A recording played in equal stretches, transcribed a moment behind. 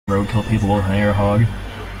Kill people with an air hog.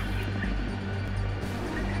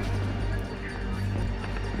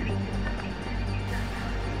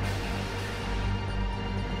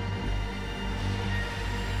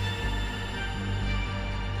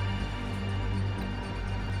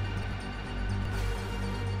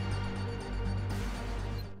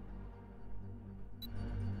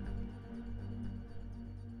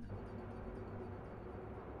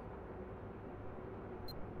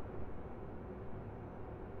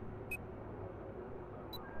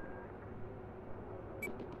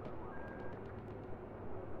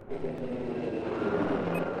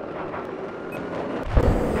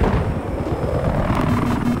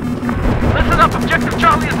 Listen up, objective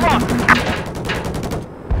Charlie is lost!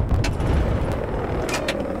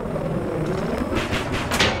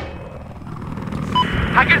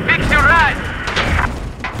 I can fix your ride!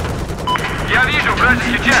 Я вижу, вроде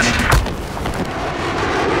сейчас!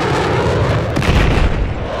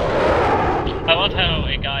 I love how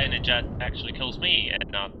a guy in a jet actually kills me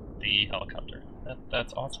and not the helicopter.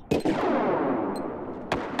 That's awesome.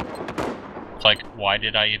 It's like, why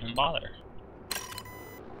did I even bother?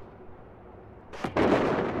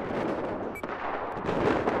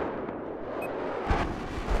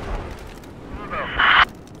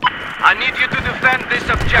 I need you to defend this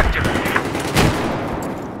objective. Be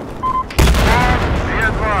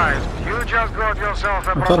advised, you just got yourself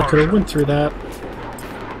a I thought I could have went through that.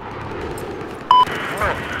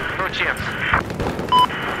 No chance.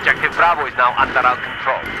 Objective Bravo is now under our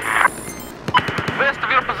control. West of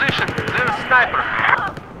your position, there's a sniper.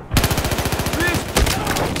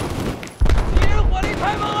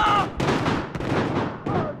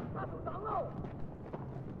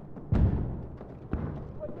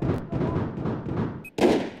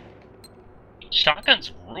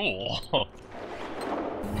 Shotguns rule.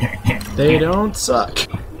 They don't suck.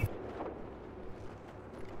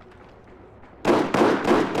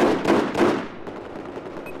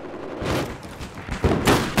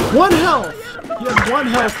 One health! You have one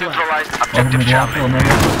health left. Neutralized objective Charlie.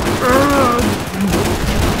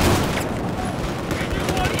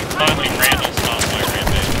 Finally, Randall stopped my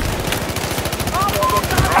rampage.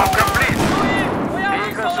 All complete.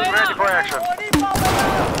 Vehicles are ready for action.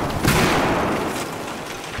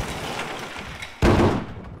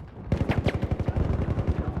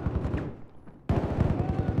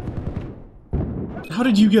 How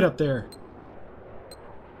did you get up there?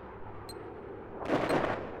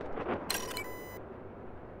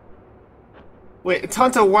 Wait,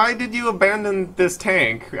 Tonto, why did you abandon this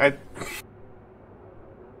tank? Where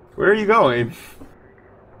are you going?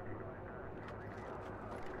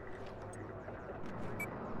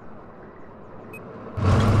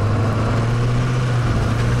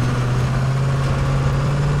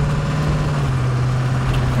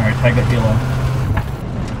 Alright, Tiger Hilo.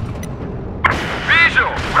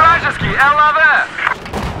 Visual! Вражеский ЛАВ!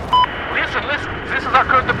 Listen, this is our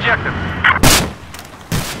current objective.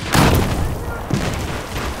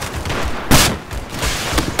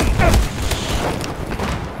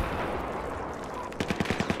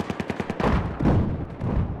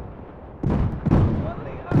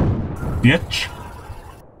 Bitch.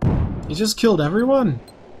 You just killed everyone?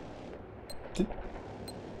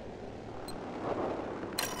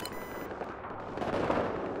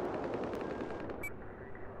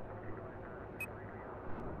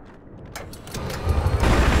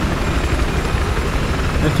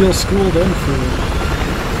 I feel schooled in for it.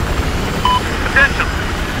 Attention!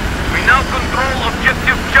 We now control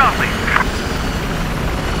objective Charlie.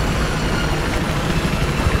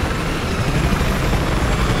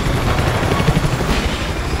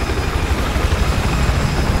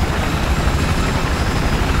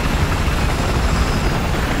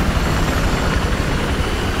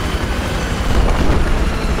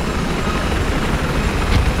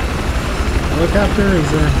 Helicopter,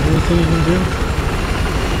 is there anything you can do?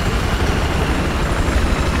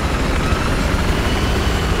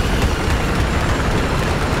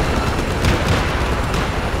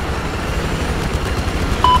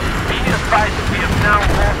 Be advised, we have now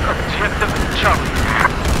lost objective Charlie.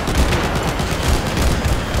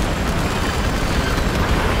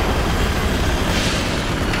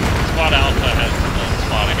 Squad Alpha has the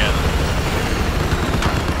spot again.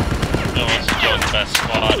 No one's killing the best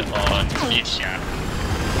squad on Misha.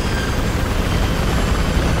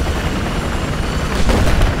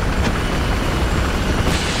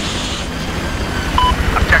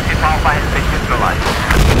 Objective Alpha has been neutralized.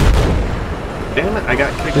 Damn it, I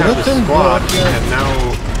got kicked out of the squad, and now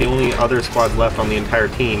the only other squads left on the entire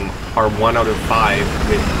team are 1 out of 5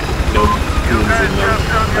 with no goons in them.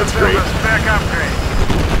 That's great. Back upgrade.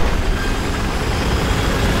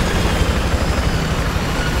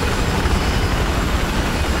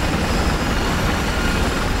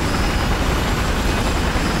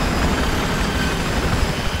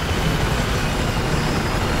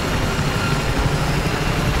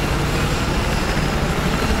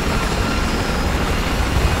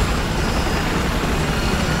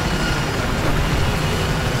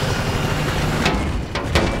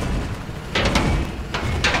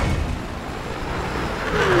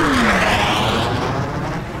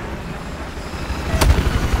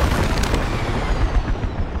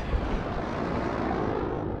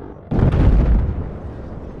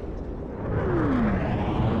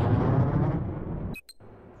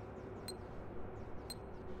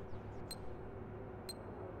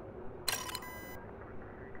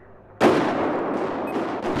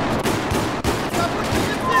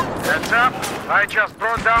 Heads up, I just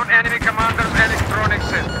brought down enemy commander's electronic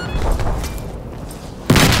system.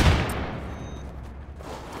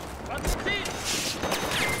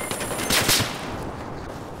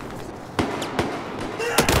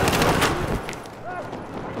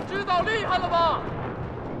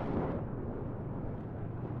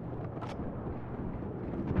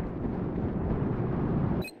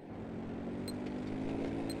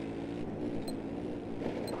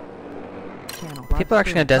 People are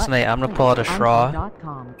actually going to decimate. I'm going to pull out a straw. Yeah,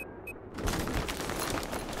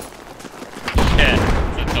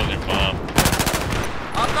 that's totally bomb.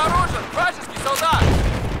 Обнаружен! Вражеский солдат!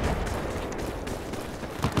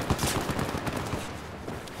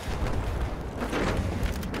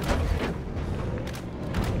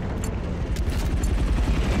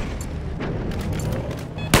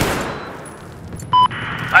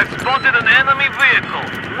 I've spotted an enemy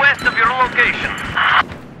vehicle west of your location.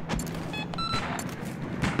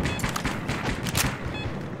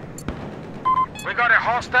 We got a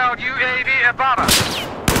hostile UAV about us.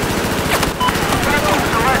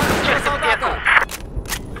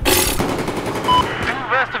 Due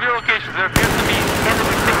west of your location, there appears to be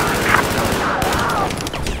enemy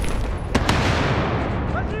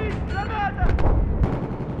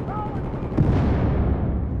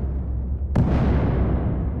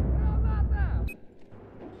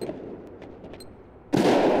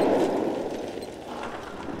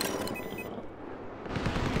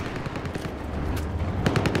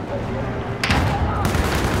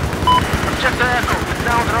Check the echo. It's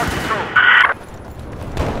now under our control.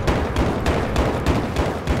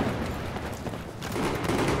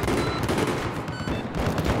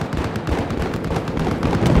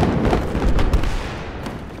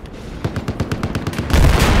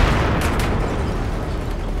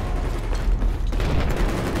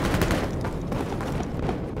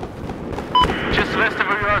 Just west of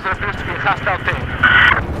where you are, there appears to be a hostile tank.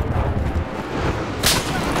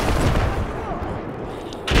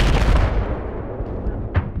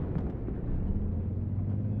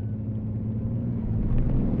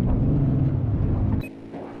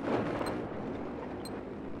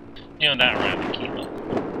 You know that round keep up.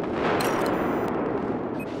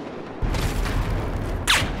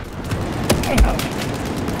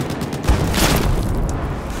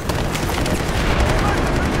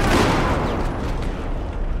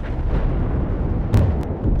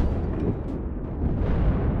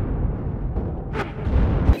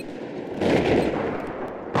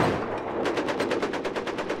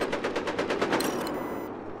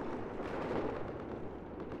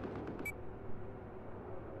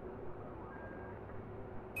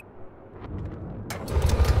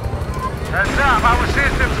 Heads up, our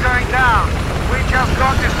system's going down. We just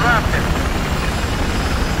got disrupted.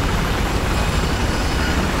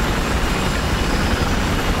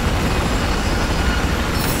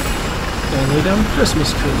 And lay down a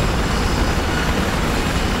Christmas tree.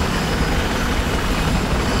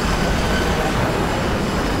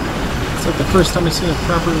 It's like the first time I've seen it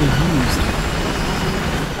properly used.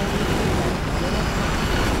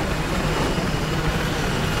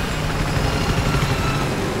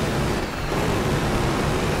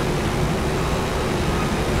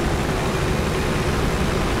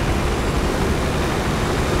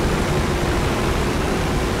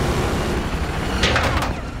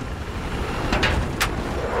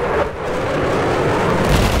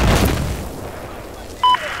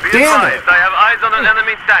 Be advised, I have eyes on an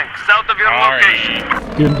enemy tank south of your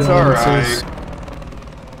location. Good It's analysis. alright.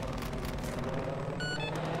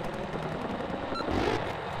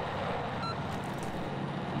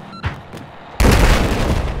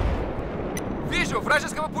 Вижу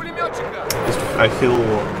вражеского пулеметчика. I feel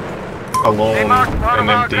alone They marked one of and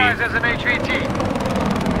our empty. guys as an HVT.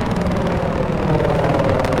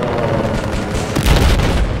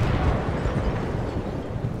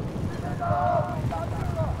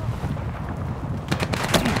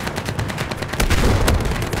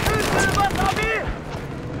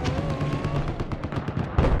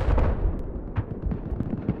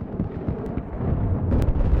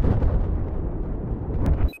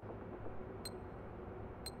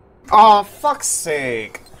 Oh, fuck's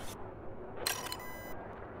sake.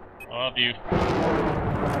 Love you.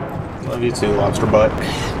 Love you too, lobster butt.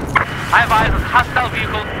 I have eyes on hostile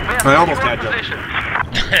vehicle. I almost had you. position.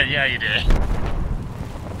 Yeah, you did.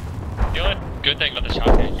 The only good thing about the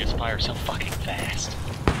shotgun, you just fire so fucking fast.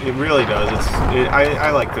 It really does. I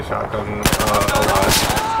like the shotgun a lot.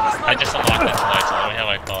 I just unlocked that tonight, so I don't know how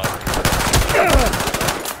I thought.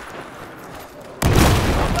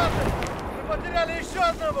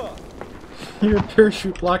 Your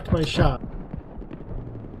parachute blocked my shot.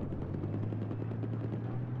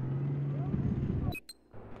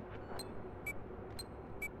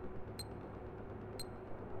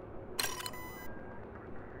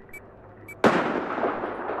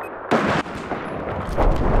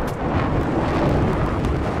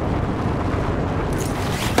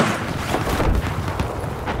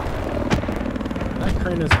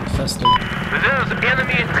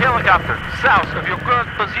 helicopter south of your current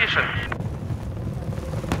position.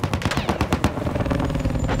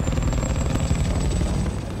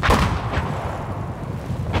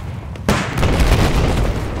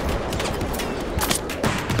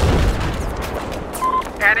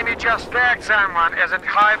 Enemy just tagged someone as a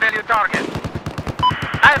high-value target.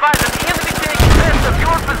 I advise an enemy takes west of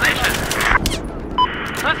your position.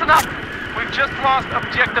 Listen up. We've just lost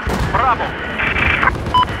objective Bravo.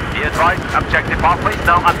 Be advised, objective Alpha is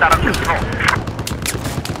now under our control.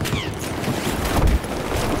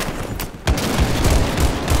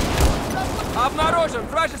 Обнаружен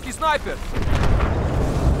вражеский снайпер!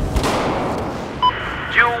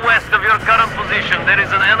 Due west of your current position, there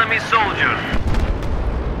is an enemy soldier.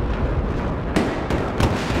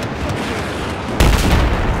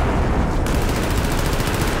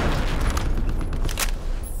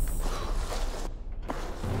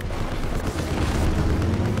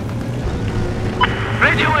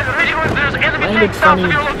 Radio, there's enemy Landed tanks south funny of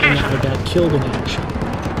your and location. I got killed in action.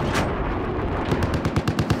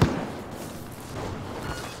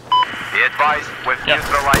 Be advised, we've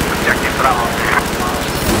neutralized objective Bravo.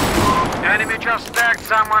 Enemy just tagged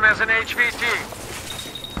someone as an HVT.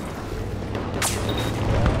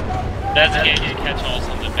 Designate you catch all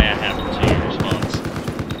something bad happen to your response.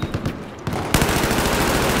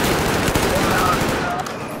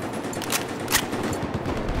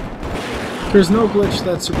 There's no glitch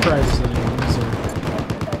that surprises anyone, is there?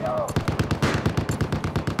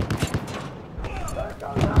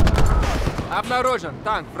 Обнаружен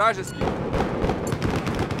танк вражеский.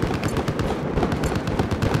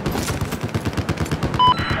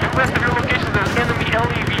 West of your location, there's enemy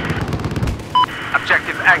LEV.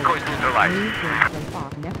 Objective Echo is neutralized.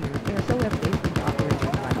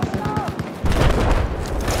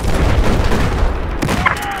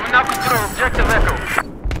 We now control objective Echo.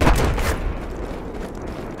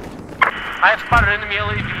 I have spotted enemy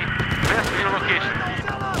LEV. West of your location.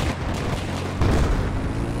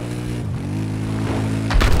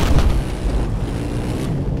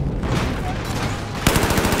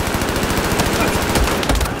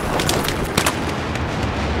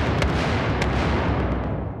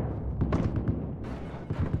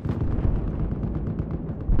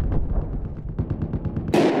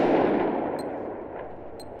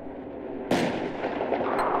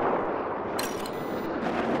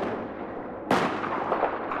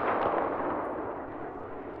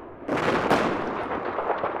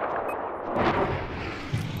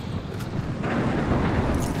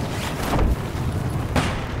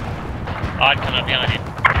 Odd coming up behind you.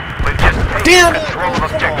 We've just taken control of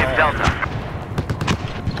objective Delta.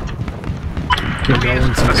 Okay,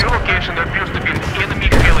 East of your location, there appears to be an enemy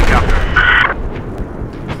helicopter.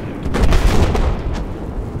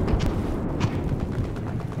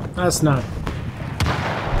 That's not.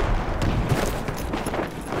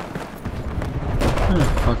 Oh,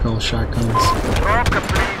 fuck all shotguns. Drop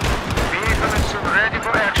complete. Vehicle is soon ready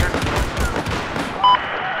for action.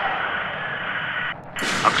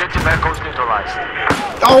 Objective Echo is neutralized.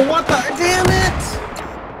 Oh, what the? Damn it!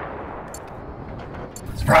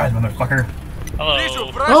 Surprise, motherfucker. Hello.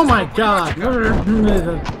 Oh my god!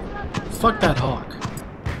 Fuck that hawk.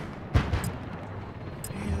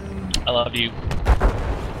 I love you.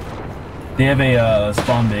 They have a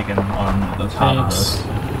spawn beacon on the top of Thanks. this.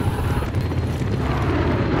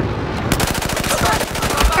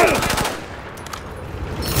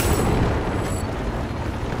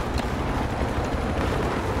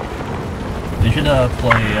 They should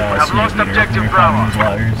play have Snake lost Eater objective when you're Bravo. climbing these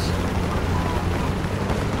ladders.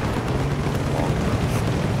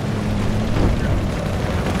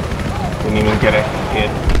 Didn't even get a hit.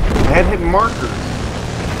 I had hit markers.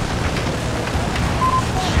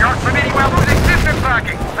 Short remaining well losing system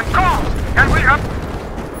tracking. And calls. And we have...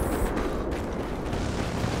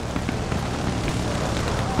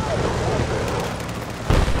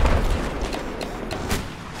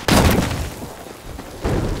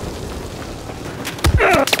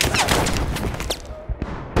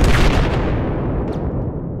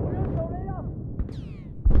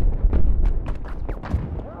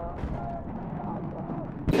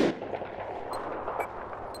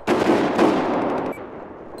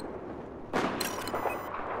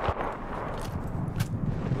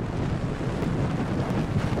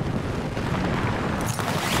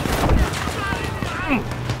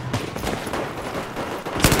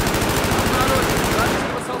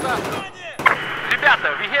 Ребята,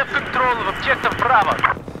 we have control of objective Bravo.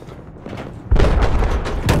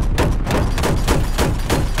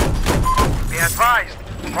 Be advised.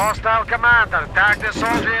 Hostile commander tagged a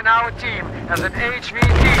soldier in our team as an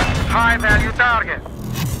HVT, high-value target.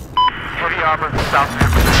 Heavy armor south of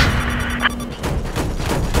your position.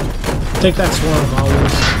 Take that swarm,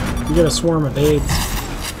 always. You get a swarm of aids.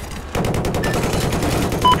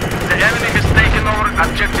 The enemy has taken over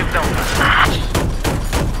objective Delta.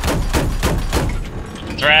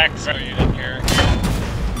 Drax, are you in here?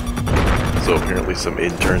 So apparently some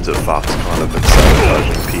interns at Foxconn have been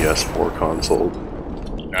sabotaging PS4 console.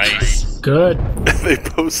 Nice. Good. They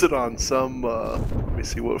posted on some, let me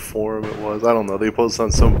see what forum it was, I don't know, they posted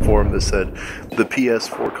on some forum that said, the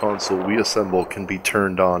PS4 console we assemble can be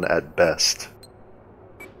turned on at best.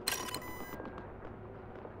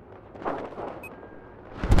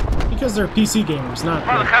 Because they're PC gamers, not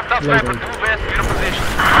Well, have that like, sniper later. do best to your position.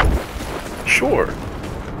 Sure.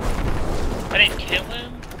 I didn't kill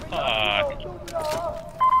him? Fuck.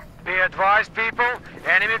 Be advised, people.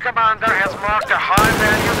 Enemy commander has marked a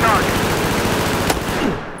high-value target.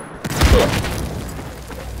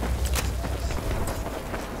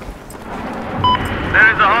 There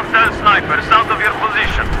is a hostile sniper south of your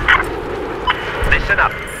position. Listen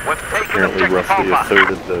up. We've taken Apparently objective roughly a Alpha. third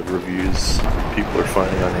of the reviews people are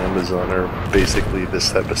finding on Amazon are basically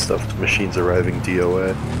this type of stuff, machines arriving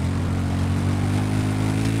DOA.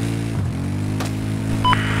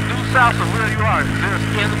 Due south of where you are, there's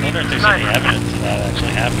I enemy wonder if there's any sniper. evidence of that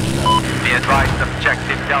actually happening though. Be advised,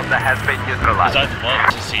 objective Delta has been Because neutralized. I'd love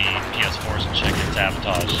to see PS4s and shit get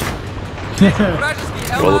sabotaged.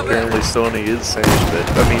 Well, apparently Sony is saying that,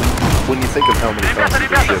 I mean, when you think of how many consoles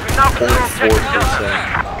they ship,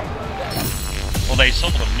 0.4%. Well, they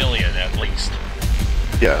sold 1 million at least.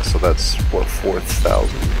 Yeah, so that's, what, 4,000?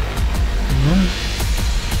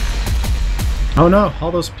 Oh no, all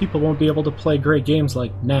those people won't be able to play great games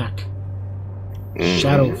like Knack.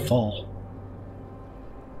 Shadowfall.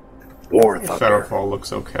 War Thunder. Shadowfall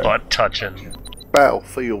looks okay. Butt touching.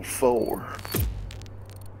 Battlefield 4.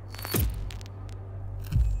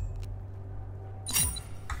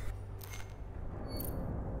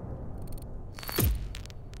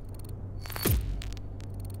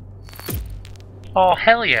 Oh,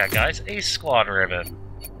 hell yeah, guys. Ace Squad ribbon.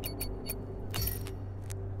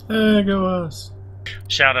 There go us.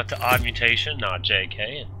 Shout out to Odd Mutation, not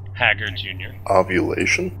JK, and Haggard Jr.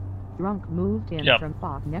 Ovulation? Drunk moved in Yep. from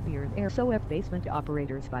Fog Nepier's airsoft basement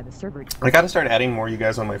operators by the server. I gotta start adding more of you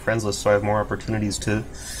guys on my friends list so I have more opportunities to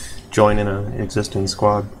join in an existing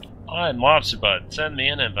squad. Alright, Lobster Bud, send me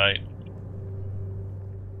an invite.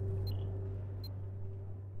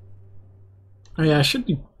 Oh yeah, I should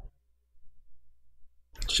be doing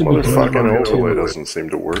that Motherfucking one, too. overlay doesn't seem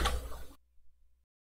to work.